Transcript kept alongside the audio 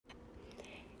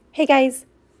Hey guys,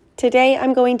 today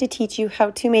I'm going to teach you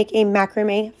how to make a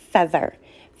macrame feather.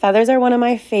 Feathers are one of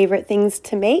my favorite things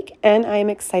to make and I am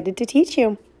excited to teach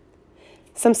you.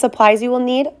 Some supplies you will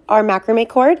need are macrame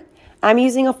cord. I'm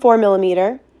using a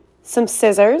 4mm, some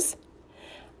scissors,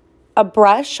 a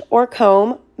brush or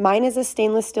comb. Mine is a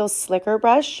stainless steel slicker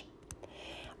brush.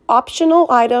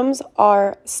 Optional items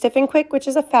are Stiffen Quick, which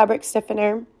is a fabric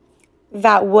stiffener,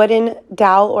 that wooden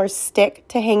dowel or stick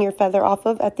to hang your feather off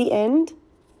of at the end.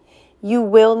 You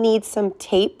will need some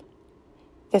tape.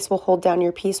 This will hold down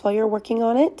your piece while you're working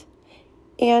on it.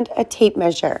 And a tape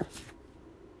measure.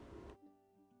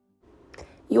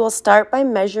 You will start by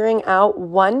measuring out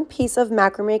one piece of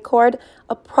macrame cord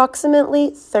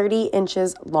approximately 30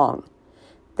 inches long.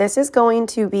 This is going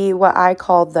to be what I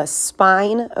call the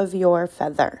spine of your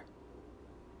feather.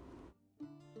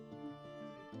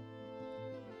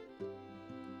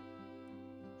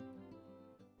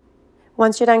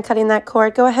 Once you're done cutting that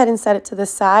cord, go ahead and set it to the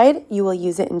side. You will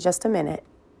use it in just a minute.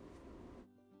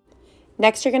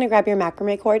 Next, you're going to grab your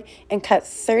macrame cord and cut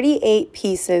 38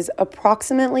 pieces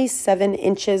approximately 7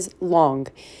 inches long.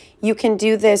 You can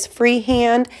do this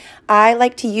freehand. I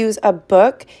like to use a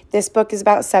book. This book is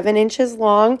about 7 inches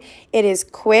long. It is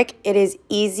quick. It is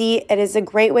easy. It is a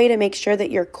great way to make sure that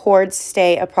your cords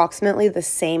stay approximately the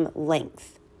same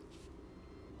length.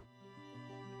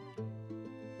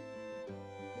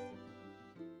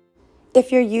 If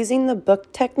you're using the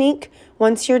book technique,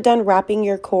 once you're done wrapping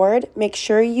your cord, make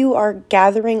sure you are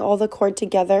gathering all the cord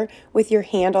together with your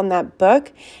hand on that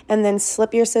book, and then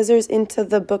slip your scissors into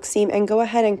the book seam and go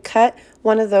ahead and cut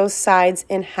one of those sides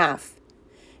in half.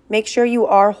 Make sure you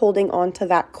are holding on to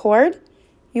that cord.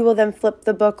 You will then flip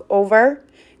the book over,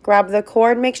 grab the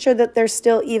cord, make sure that they're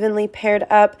still evenly paired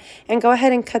up, and go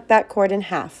ahead and cut that cord in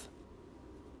half.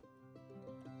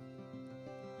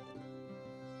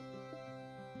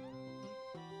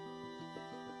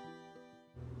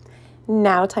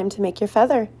 Now time to make your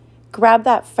feather. Grab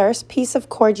that first piece of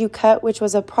cord you cut, which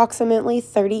was approximately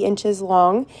 30 inches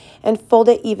long, and fold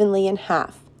it evenly in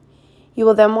half. You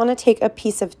will then want to take a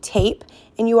piece of tape,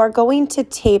 and you are going to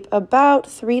tape about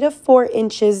 3 to 4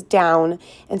 inches down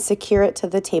and secure it to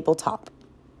the tabletop.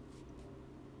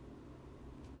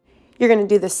 You're going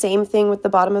to do the same thing with the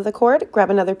bottom of the cord. Grab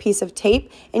another piece of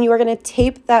tape, and you are going to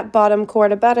tape that bottom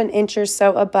cord about an inch or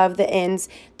so above the ends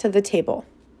to the table.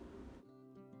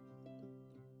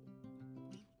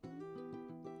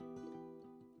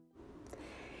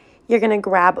 You're going to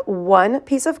grab one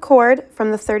piece of cord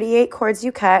from the 38 cords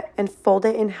you cut and fold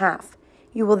it in half.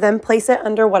 You will then place it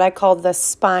under what I call the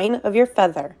spine of your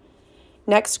feather.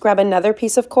 Next, grab another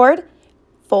piece of cord,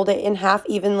 fold it in half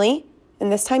evenly,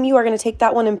 and this time you are going to take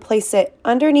that one and place it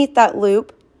underneath that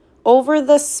loop over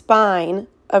the spine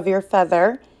of your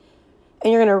feather,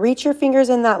 and you're going to reach your fingers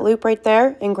in that loop right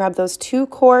there and grab those two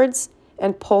cords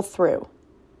and pull through.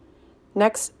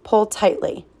 Next, pull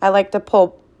tightly. I like to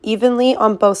pull evenly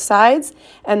on both sides,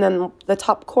 and then the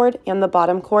top cord and the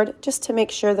bottom cord, just to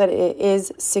make sure that it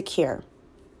is secure.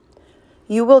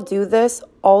 You will do this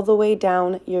all the way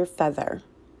down your feather.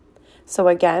 So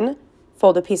again,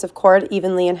 fold a piece of cord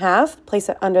evenly in half, place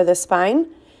it under the spine,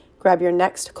 grab your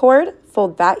next cord,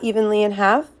 fold that evenly in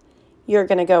half. You're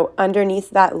going to go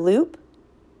underneath that loop,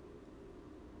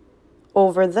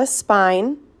 over the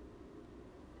spine,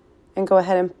 and go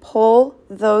ahead and pull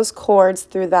those cords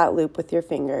through that loop with your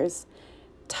fingers.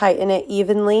 Tighten it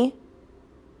evenly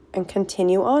and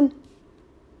continue on.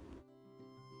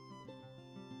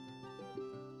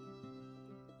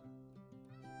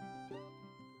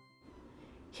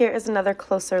 Here is another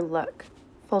closer look.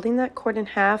 Folding that cord in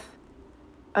half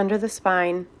under the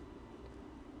spine,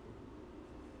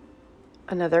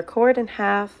 another cord in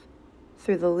half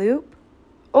through the loop,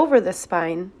 over the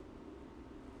spine,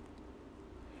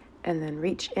 and then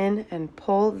reach in and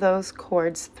pull those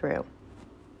cords through.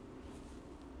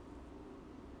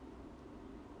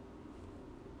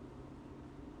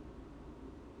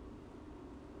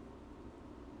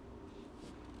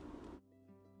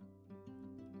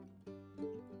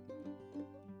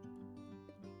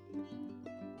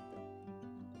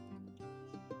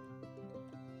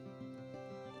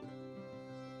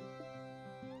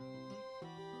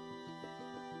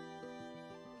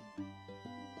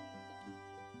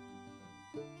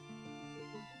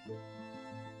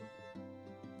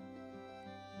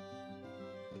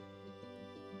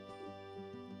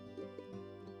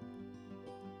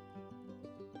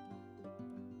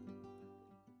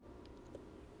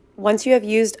 Once you have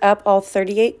used up all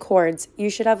 38 cords, you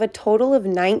should have a total of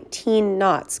 19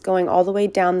 knots going all the way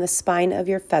down the spine of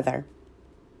your feather.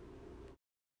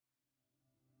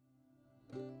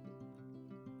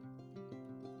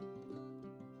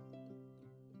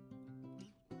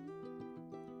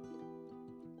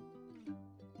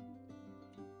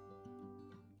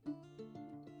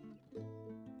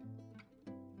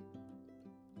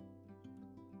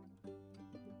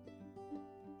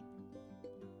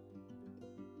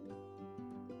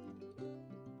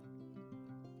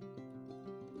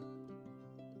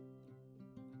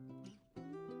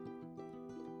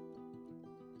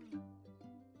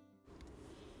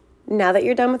 Now that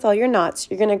you're done with all your knots,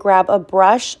 you're going to grab a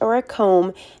brush or a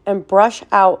comb and brush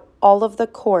out all of the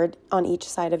cord on each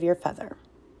side of your feather.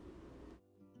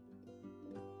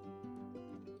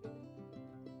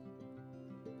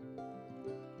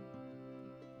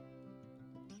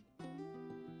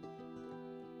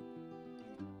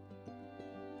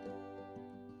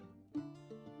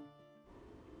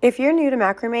 If you're new to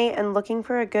macrame and looking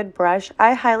for a good brush,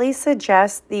 I highly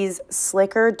suggest these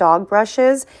slicker dog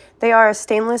brushes. They are a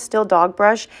stainless steel dog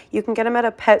brush. You can get them at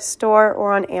a pet store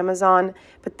or on Amazon,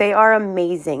 but they are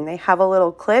amazing. They have a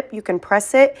little clip, you can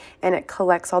press it, and it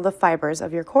collects all the fibers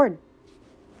of your cord.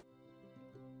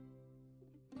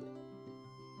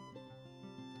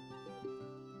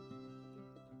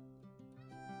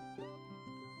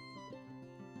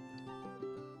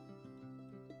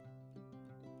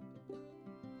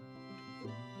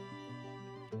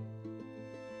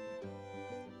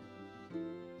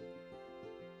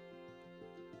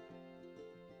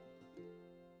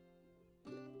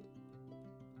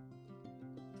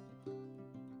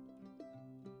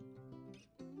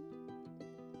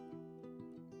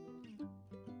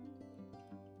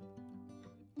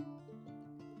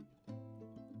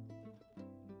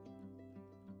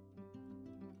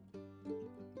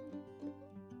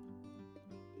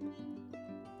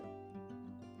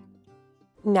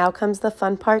 Now comes the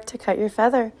fun part to cut your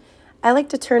feather. I like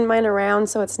to turn mine around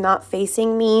so it's not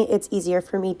facing me. It's easier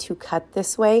for me to cut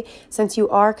this way since you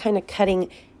are kind of cutting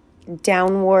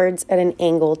downwards at an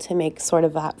angle to make sort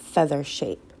of that feather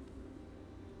shape.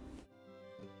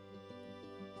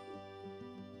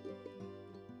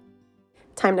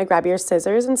 Time to grab your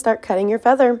scissors and start cutting your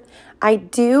feather. I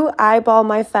do eyeball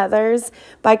my feathers.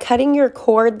 By cutting your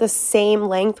cord the same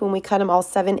length when we cut them all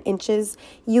 7 inches,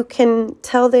 you can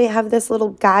tell they have this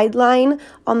little guideline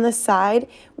on the side,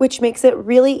 which makes it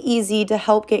really easy to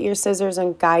help get your scissors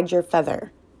and guide your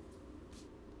feather.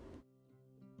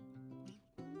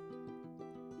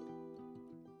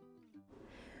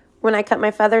 When I cut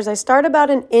my feathers, I start about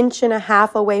 1.5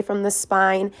 inches away from the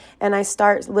spine and I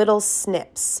start little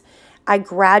snips. I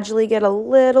gradually get a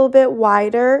little bit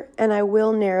wider and I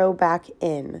will narrow back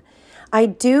in. I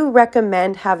do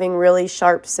recommend having really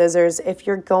sharp scissors if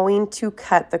you're going to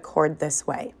cut the cord this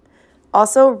way.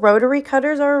 Also, rotary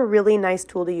cutters are a really nice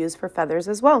tool to use for feathers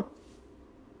as well.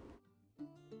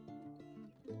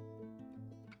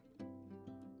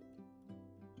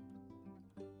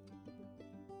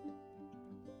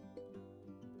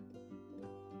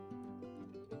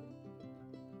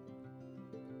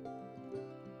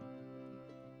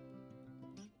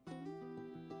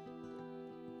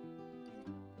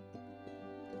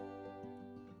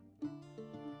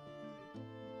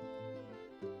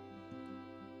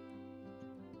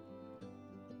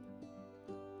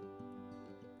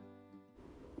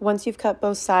 Once you've cut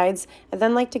both sides, I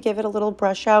then like to give it a little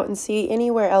brush out and see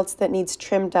anywhere else that needs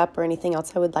trimmed up or anything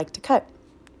else I would like to cut.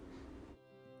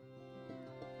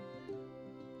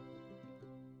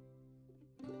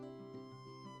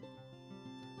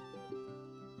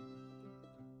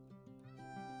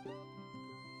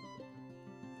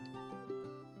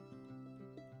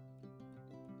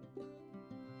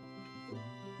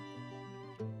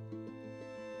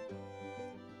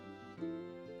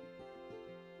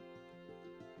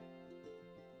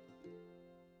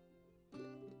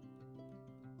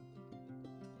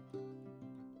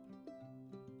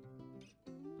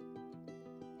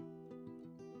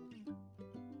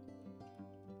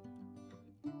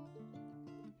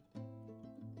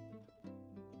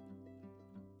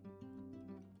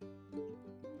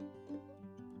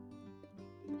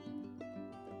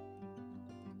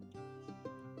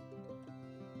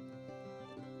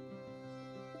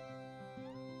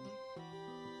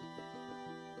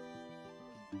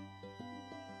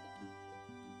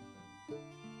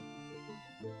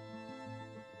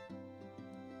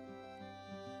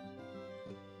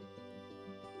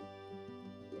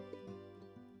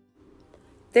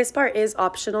 This part is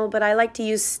optional, but I like to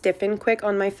use Stiffen Quick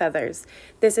on my feathers.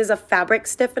 This is a fabric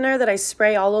stiffener that I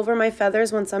spray all over my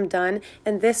feathers once I'm done,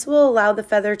 and this will allow the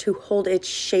feather to hold its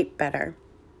shape better.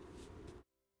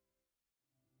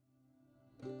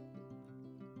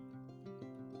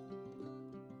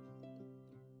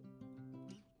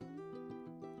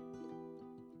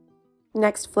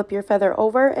 Next, flip your feather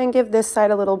over and give this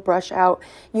side a little brush out.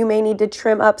 You may need to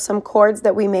trim up some cords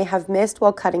that we may have missed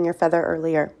while cutting your feather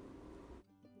earlier.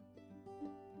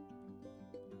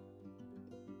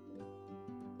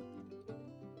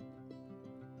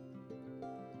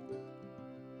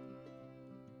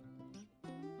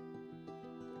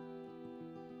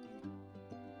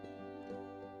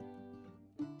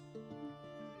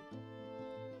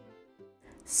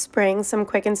 spraying some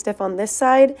Quick and Stiff on this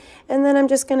side, and then I'm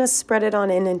just going to spread it on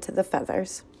in into the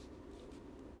feathers.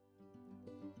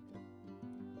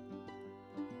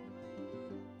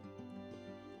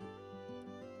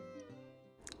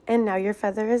 And now your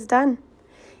feather is done.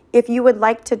 If you would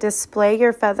like to display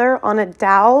your feather on a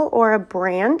dowel or a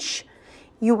branch,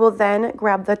 you will then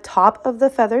grab the top of the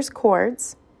feather's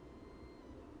cords,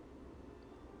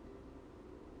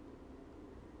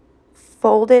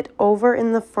 fold it over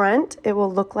in the front. It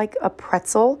will look like a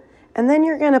pretzel, and then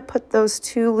you're going to put those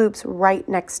two loops right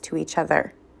next to each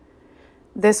other.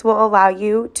 This will allow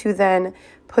you to then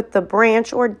put the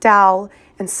branch or dowel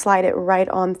and slide it right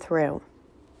on through.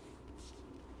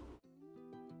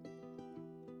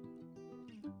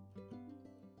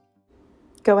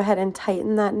 Go ahead and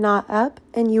tighten that knot up,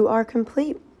 and you are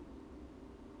complete.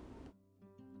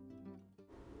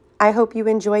 I hope you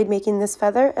enjoyed making this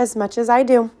feather as much as I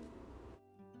do.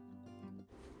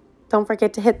 Don't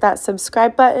forget to hit that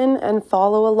subscribe button and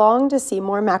follow along to see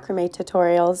more macrame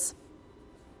tutorials.